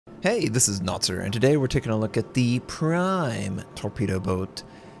Hey, this is Notser, and today we're taking a look at the prime torpedo boat,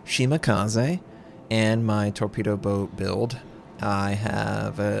 Shimakaze, and my torpedo boat build. I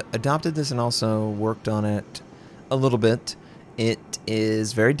have adopted this and also worked on it a little bit. It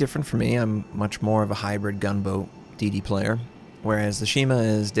is very different for me. I'm much more of a hybrid gunboat DD player, whereas the Shima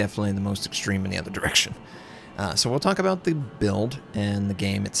is definitely the most extreme in the other direction. So we'll talk about the build and the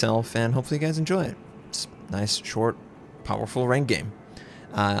game itself, and hopefully you guys enjoy it. It's a nice, short, powerful ranked game.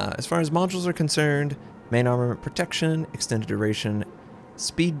 As far as modules are concerned, main armament protection, extended duration,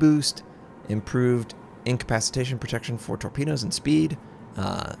 speed boost, improved incapacitation protection for torpedoes and speed,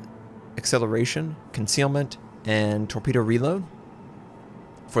 acceleration, concealment, and torpedo reload.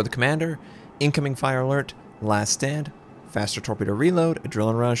 For the commander, incoming fire alert, last stand, faster torpedo reload,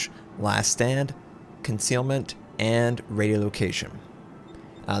 adrenaline rush, last stand, concealment, and radiolocation.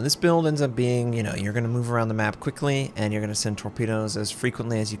 This build ends up being, you're going to move around the map quickly, and you're going to send torpedoes as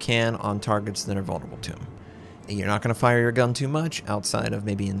frequently as you can on targets that are vulnerable to them. You're not going to fire your gun too much outside of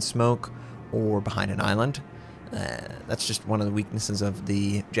maybe in smoke or behind an island. That's just one of the weaknesses of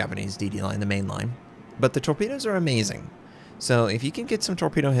the Japanese DD line, the main line. But the torpedoes are amazing. So if you can get some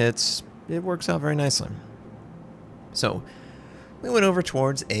torpedo hits, it works out very nicely. So we went over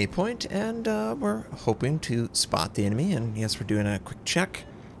towards A point, and we're hoping to spot the enemy. And yes, we're doing a quick check.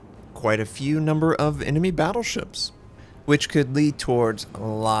 Quite a few number of enemy battleships, which could lead towards a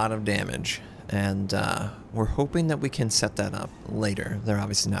lot of damage. And we're hoping that we can set that up later. They're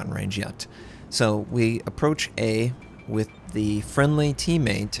obviously not in range yet. So we approach A with the friendly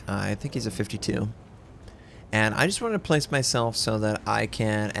teammate. I think he's a 52. And I just want to place myself so that I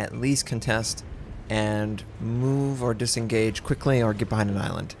can at least contest and move or disengage quickly or get behind an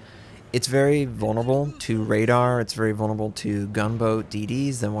island. It's very vulnerable to radar, it's very vulnerable to gunboat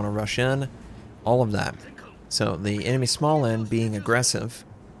DDs that want to rush in, all of that. So the enemy small end being aggressive,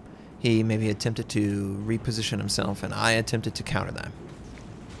 he maybe attempted to reposition himself, and I attempted to counter that.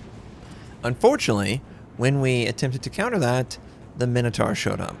 Unfortunately, when we attempted to counter that, the Minotaur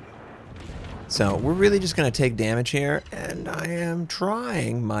showed up. So we're really just going to take damage here, and I am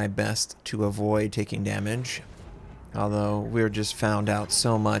trying my best to avoid taking damage. Although we're just found out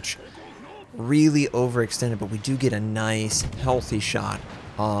so much, really overextended, but we do get a nice, healthy shot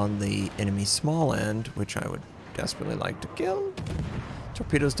on the enemy small end, which I would desperately like to kill.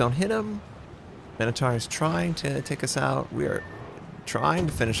 Torpedoes don't hit him. Minotaur is trying to take us out. We are trying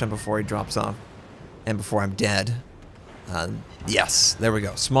to finish him before he drops off, and before I'm dead. Yes, there we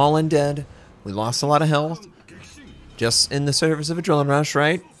go. Small end dead. We lost a lot of health, just in the service of adrenaline rush,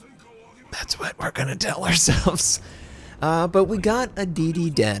 right? That's what we're gonna tell ourselves. But we got a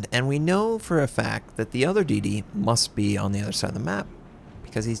DD dead, and we know for a fact that the other DD must be on the other side of the map,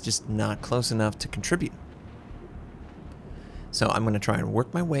 because he's just not close enough to contribute. So I'm gonna try and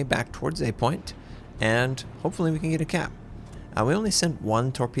work my way back towards A point, and hopefully we can get a cap. We only sent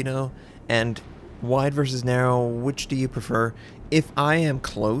one torpedo, and wide versus narrow, which do you prefer? If I am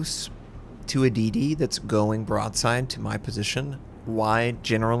close to a DD that's going broadside to my position, wide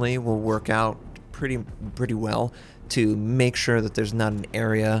generally will work out pretty well to make sure that there's not an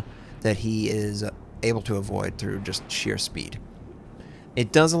area that he is able to avoid through just sheer speed.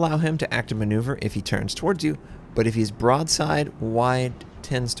 It does allow him to active maneuver if he turns towards you, but if he's broadside, wide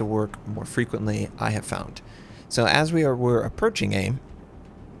tends to work more frequently, I have found. So as we're approaching A,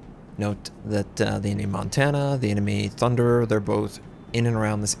 note that the enemy Montana, the enemy Thunderer, they're both in and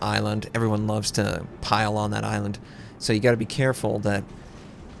around this island. Everyone loves to pile on that island. So you got to be careful that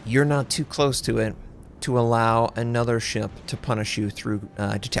you're not too close to it to allow another ship to punish you through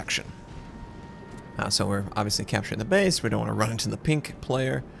detection. So we're obviously capturing the base. We don't want to run into the pink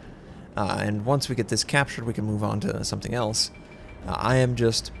player. And once we get this captured, we can move on to something else. I am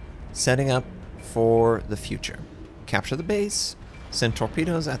just setting up for the future. Capture the base, send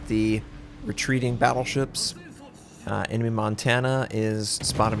torpedoes at the retreating battleships. Enemy Montana is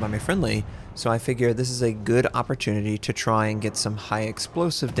spotted by my friendly, so I figure this is a good opportunity to try and get some high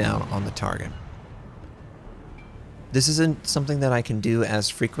explosive down on the target. This isn't something that I can do as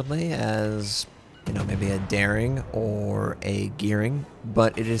frequently as, maybe a daring or a gearing,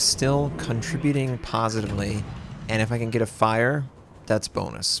 but it is still contributing positively, and if I can get a fire, that's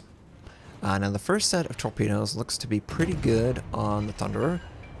bonus. Now the first set of torpedoes looks to be pretty good on the Thunderer.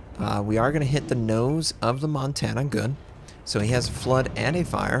 We are going to hit the nose of the Montana, good. So he has a flood and a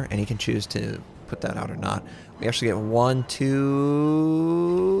fire, and he can choose to put that out or not. We actually get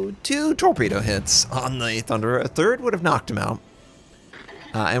two torpedo hits on the Thunderer. A third would have knocked him out.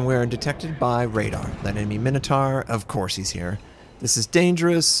 And we're detected by radar. That enemy Minotaur, of course he's here. This is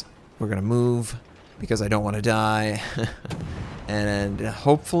dangerous. We're going to move because I don't want to die. And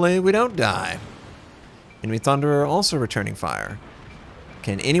hopefully we don't die. Enemy Thunderer also returning fire.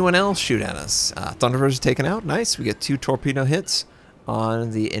 Can anyone else shoot at us? Thunderer's taken out. Nice. We get 2 torpedo hits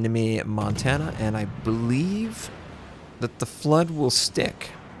on the enemy Montana. And I believe that the flood will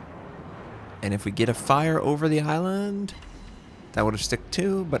stick. And if we get a fire over the island, that would have stick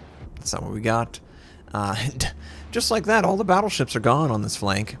too, but that's not what we got. Just like that, all the battleships are gone on this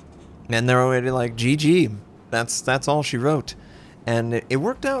flank. And they're already like, GG. That's all she wrote. And it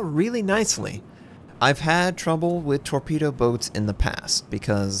worked out really nicely. I've had trouble with torpedo boats in the past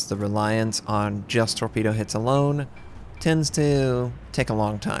because the reliance on just torpedo hits alone tends to take a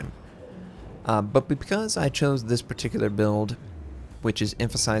long time. But because I chose this particular build, which is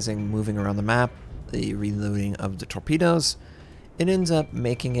emphasizing moving around the map, the reloading of the torpedoes, it ends up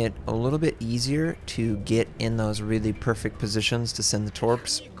making it a little bit easier to get in those really perfect positions to send the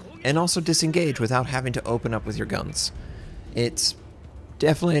torps, and also disengage without having to open up with your guns. It's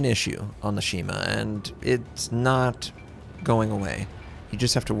definitely an issue on the Shima, and it's not going away. You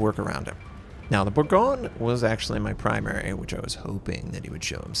just have to work around it. Now, the Bourgogne was actually my primary, which I was hoping that he would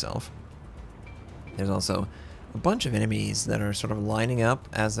show himself. There's also a bunch of enemies that are sort of lining up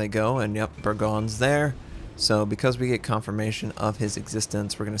as they go, and yep, Bourgogne's there. So because we get confirmation of his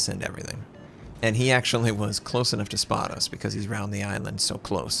existence, we're going to send everything. And he actually was close enough to spot us because he's around the island so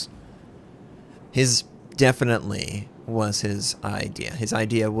close. His definitely was his idea. His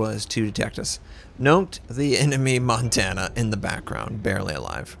idea was to detect us. Note the enemy Montana in the background, barely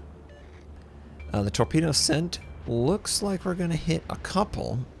alive. The torpedo sent looks like we're going to hit a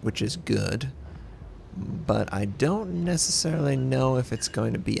couple, which is good. But I don't necessarily know if it's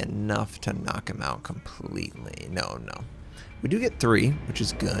going to be enough to knock him out completely. No. We do get 3, which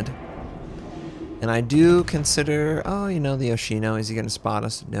is good. And I do consider, oh, you know, the Yoshino, is he going to spot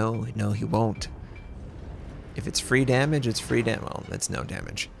us? No, he won't. If it's free damage, it's free damage. Well, it's no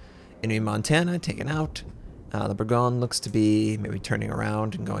damage. Enemy Montana taken out. The Bourgogne looks to be maybe turning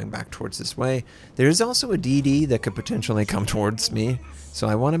around and going back towards this way. There's also a DD that could potentially come towards me, so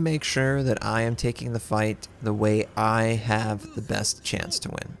I want to make sure that I am taking the fight the way I have the best chance to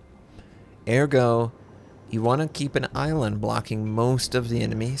win. Ergo, you want to keep an island blocking most of the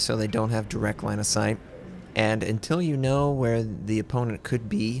enemy so they don't have direct line of sight, and until you know where the opponent could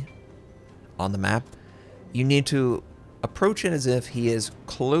be on the map, you need to approach it as if he is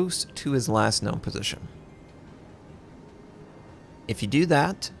close to his last known position. If you do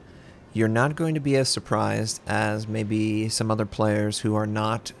that, you're not going to be as surprised as maybe some other players who are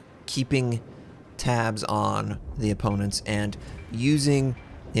not keeping tabs on the opponents and using,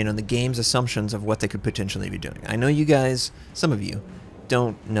 you know, the game's assumptions of what they could potentially be doing. I know you guys, some of you,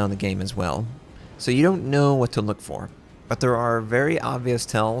 don't know the game as well, so you don't know what to look for. But there are very obvious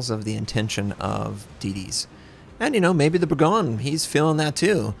tells of the intention of DDs. And, you know, maybe the Bourgogne, he's feeling that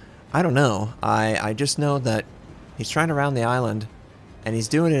too. I don't know. I just know that he's trying to round the island, and he's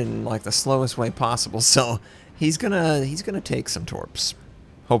doing it in like the slowest way possible. So he's gonna take some torps,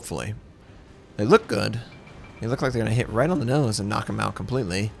 hopefully. They look good. They look like they're gonna hit right on the nose and knock him out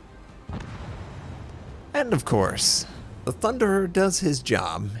completely. And of course, the Thunderer does his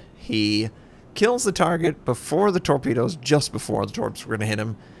job. He kills the target before the torpedoes, just before the torps were gonna hit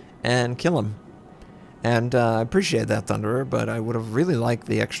him, and kill him. And I appreciate that, Thunderer, but I would have really liked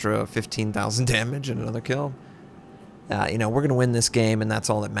the extra 15,000 damage and another kill. You know, we're going to win this game, and that's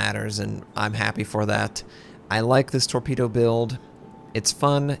all that matters, and I'm happy for that. I like this torpedo build. It's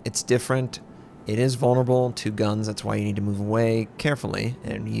fun. It's different. It is vulnerable to guns. That's why you need to move away carefully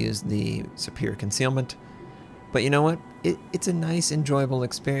and use the superior concealment. But you know what? It's a nice, enjoyable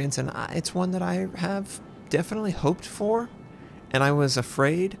experience, and it's one that I have definitely hoped for, and I was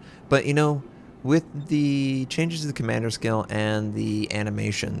afraid. But, you know, with the changes to the commander skill and the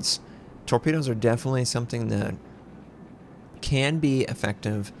animations, torpedoes are definitely something that can be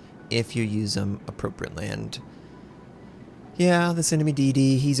effective if you use them appropriately. And yeah, this enemy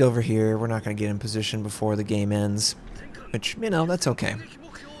DD, he's over here. We're not going to get in position before the game ends, which, you know, that's okay.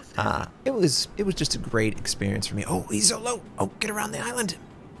 It was just a great experience for me. Oh, he's so low. Oh, get around the island.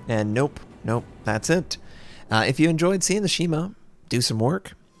 And nope, that's it. If you enjoyed seeing the Shima do some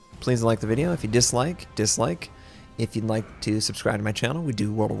work, please like the video. If you dislike. If you'd like to subscribe to my channel, we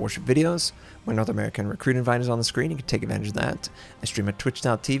do World of Warship videos. My North American recruit invite is on the screen. You can take advantage of that. I stream at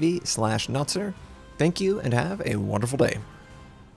twitch.tv/Notser. Thank you, and have a wonderful day.